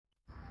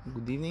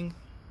Good evening.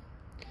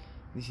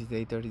 This is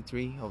day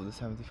 33 of the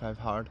 75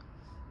 hard.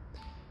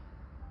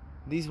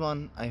 This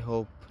one I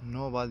hope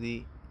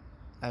nobody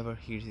ever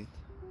hears it,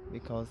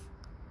 because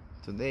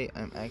today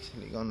I'm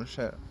actually gonna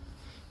share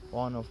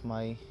one of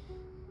my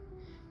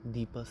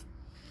deepest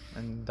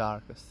and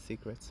darkest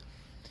secrets.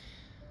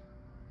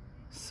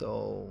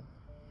 So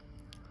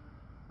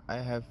I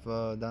have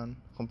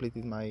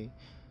completed my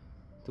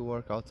 2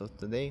 workouts of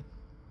today.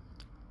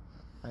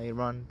 I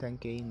run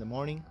 10k in the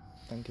morning,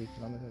 10k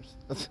kilometers,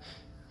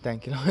 10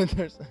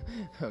 kilometers.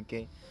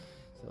 Okay,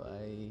 so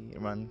I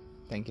run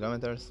 10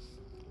 kilometers.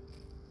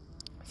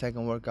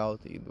 Second workout,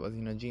 it was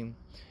in a gym.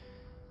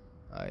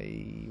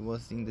 I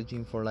was in the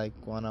gym for like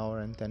 1 hour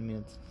and 10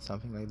 minutes,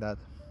 something like that.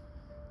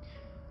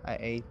 I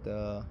ate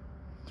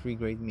 3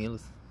 great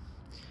meals,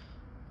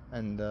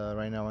 and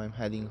right now I'm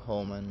heading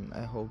home, and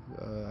I'm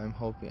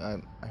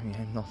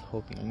not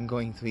hoping, I'm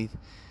going to eat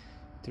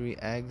 3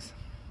 eggs,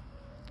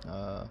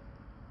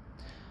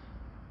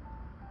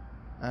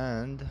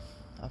 and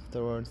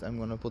afterwards I'm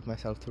gonna put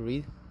myself to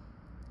read.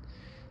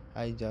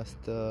 I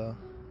just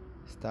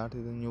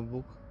started a new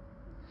book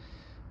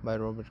by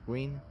Robert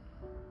Greene,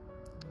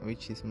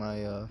 which is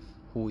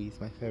who is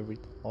my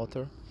favorite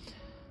author.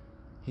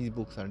 His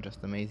books are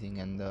just amazing,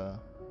 and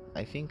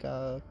I think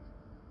I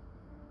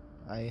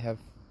have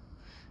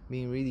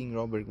been reading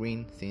Robert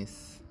Greene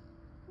since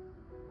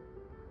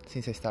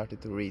I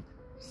started to read.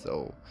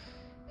 So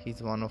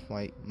he's one of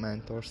my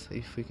mentors,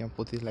 if we can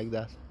put it like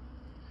that.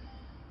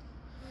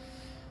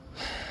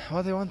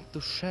 What I want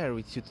to share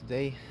with you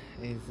today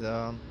is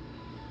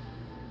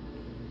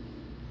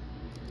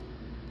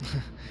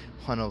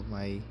one of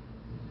my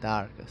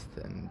darkest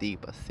and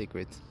deepest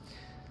secrets.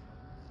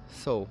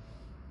 So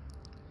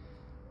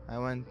I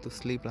went to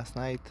sleep last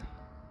night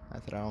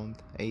at around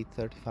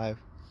 8:35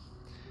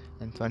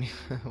 and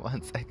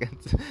 21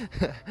 seconds.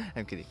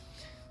 I'm kidding.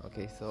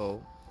 Okay,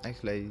 so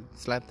actually I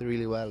slept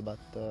really well, but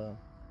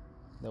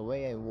the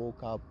way I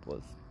woke up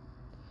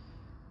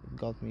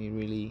got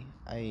me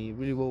I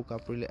really woke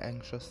up really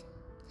anxious,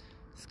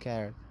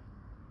 scared,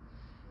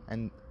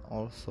 and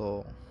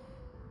also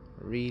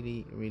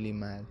really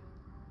mad.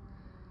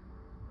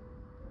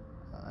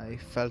 I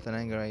felt an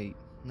anger I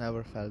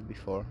never felt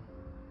before,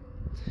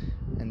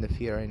 and the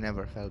fear I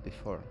never felt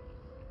before.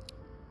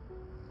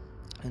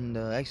 And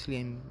actually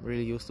I'm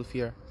really used to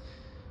fear.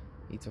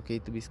 It's okay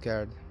to be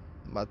scared,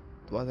 but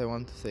what I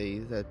want to say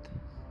is that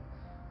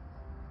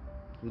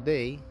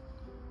today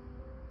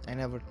I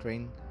never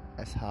trained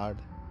as hard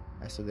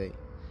as today,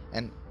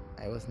 and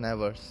I was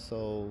never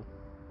so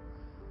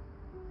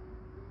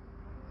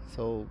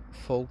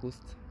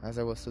focused as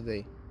I was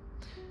today.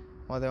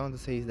 What I want to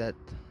say is that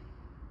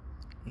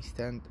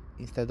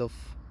instead of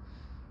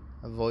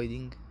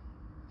avoiding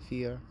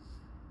fear,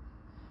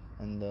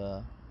 and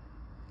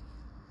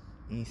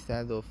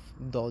instead of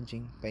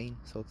dodging pain,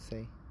 so to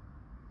say,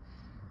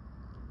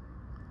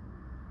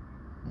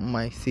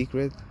 my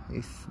secret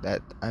is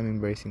that I'm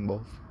embracing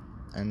both.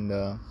 And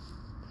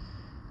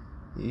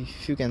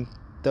if you can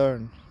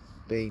turn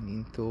pain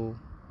into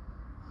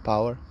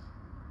power,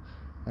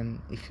 and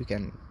if you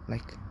can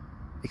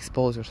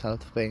expose yourself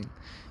to pain.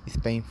 It's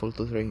painful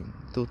to train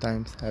 2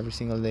 times every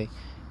single day.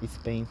 It's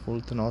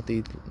painful to not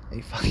eat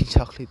a fucking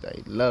chocolate.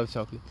 I love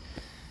chocolate.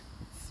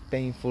 It's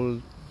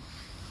painful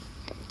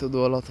to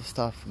do a lot of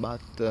stuff,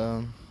 but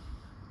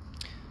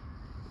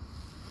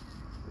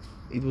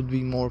it would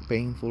be more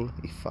painful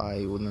if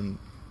I wouldn't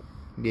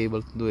be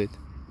able to do it.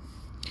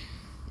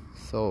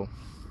 So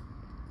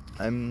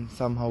I'm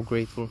somehow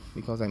grateful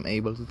because I'm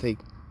able to take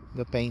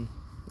the pain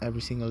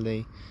every single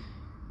day,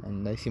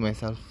 and I see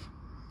myself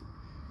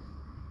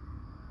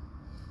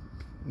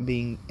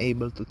being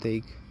able to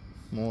take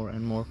more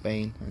and more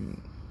pain,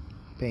 and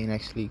pain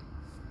actually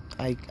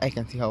I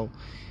can see how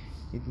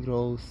it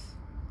grows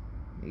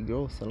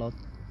a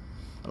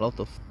lot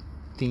of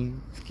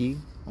thin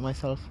skin on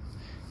myself.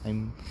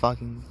 I'm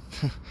fucking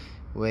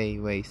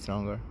way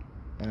stronger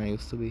than I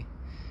used to be.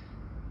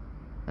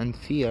 And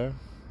fear,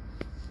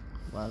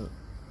 well,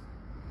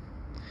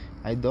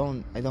 I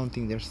don't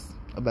think there's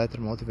a better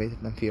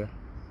motivator than fear.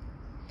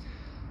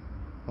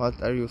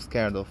 What are you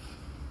scared of?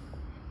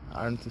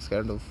 Aren't you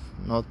scared of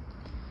not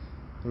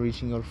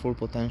reaching your full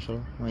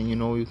potential when you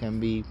know you can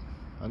be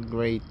a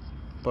great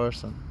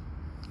person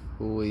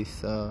who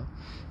is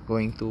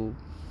going to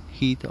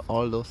hit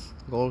all those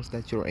goals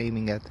that you're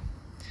aiming at?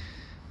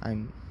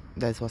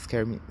 That's what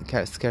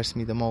scares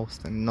me the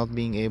most, and not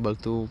being able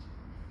to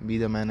be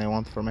the man I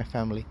want for my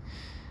family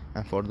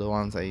and for the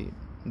ones I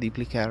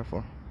deeply care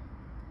for.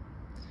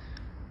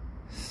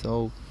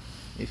 So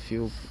if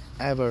you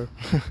ever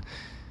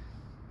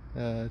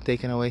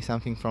taken away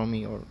something from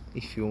me, or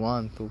if you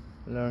want to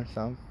learn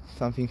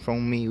something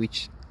from me,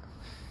 which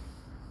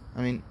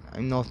I'm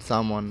not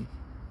someone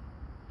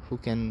who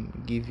can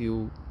give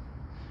you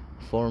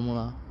a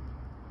formula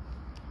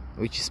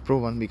which is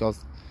proven,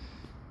 because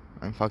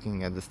I'm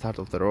fucking at the start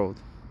of the road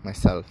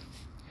myself.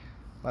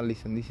 But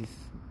listen, this is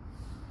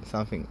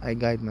something I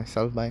guide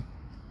myself by.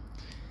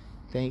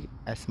 Take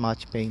as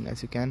much pain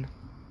as you can,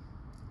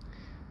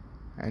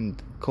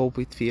 and cope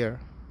with fear,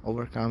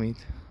 overcome it,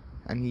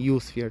 and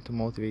use fear to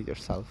motivate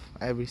yourself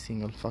every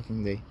single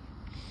fucking day.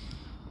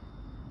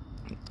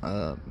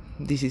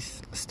 This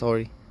is a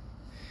story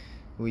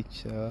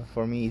which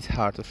for me is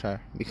hard to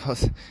share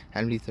because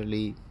I'm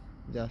literally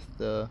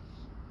just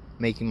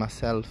making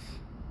myself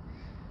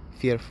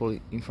fearful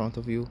in front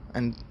of you,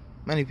 and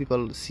many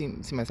people see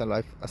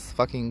myself as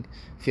fucking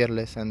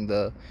fearless, and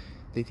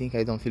they think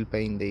I don't feel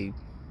pain. They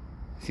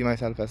see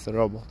myself as a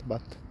robot,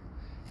 but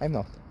I'm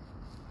not.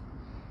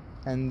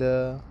 And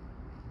the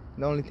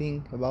only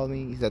thing about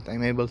me is that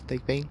I'm able to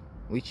take pain,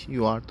 which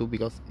you are too,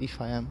 because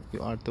if I am,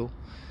 you are too.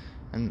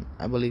 And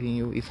I believe in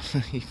you,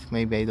 if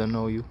maybe I don't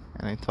know you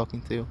and I'm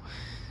talking to you,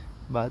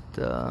 but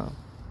I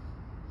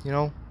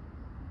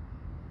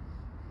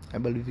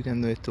believe you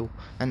can do it too.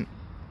 And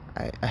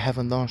I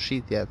haven't done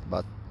shit yet,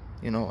 but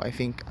I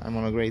think I'm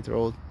on a great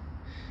road.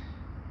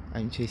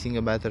 I'm chasing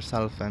a better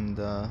self, and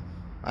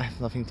I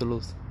have nothing to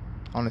lose,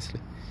 honestly.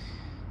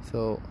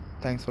 So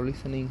thanks for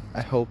listening.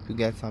 I hope you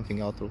get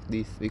something out of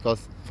this,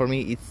 because for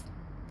me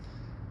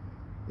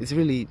it's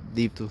really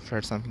deep to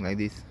share something like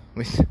this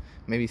with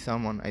maybe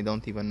someone I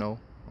don't even know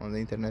on the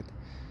internet.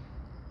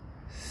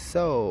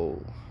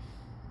 So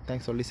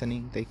thanks for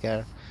listening. Take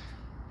care.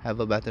 Have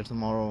a better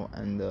tomorrow,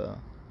 and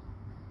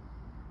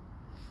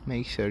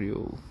make sure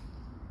you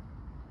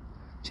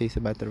chase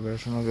a better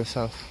version of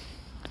yourself.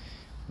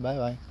 Bye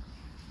bye.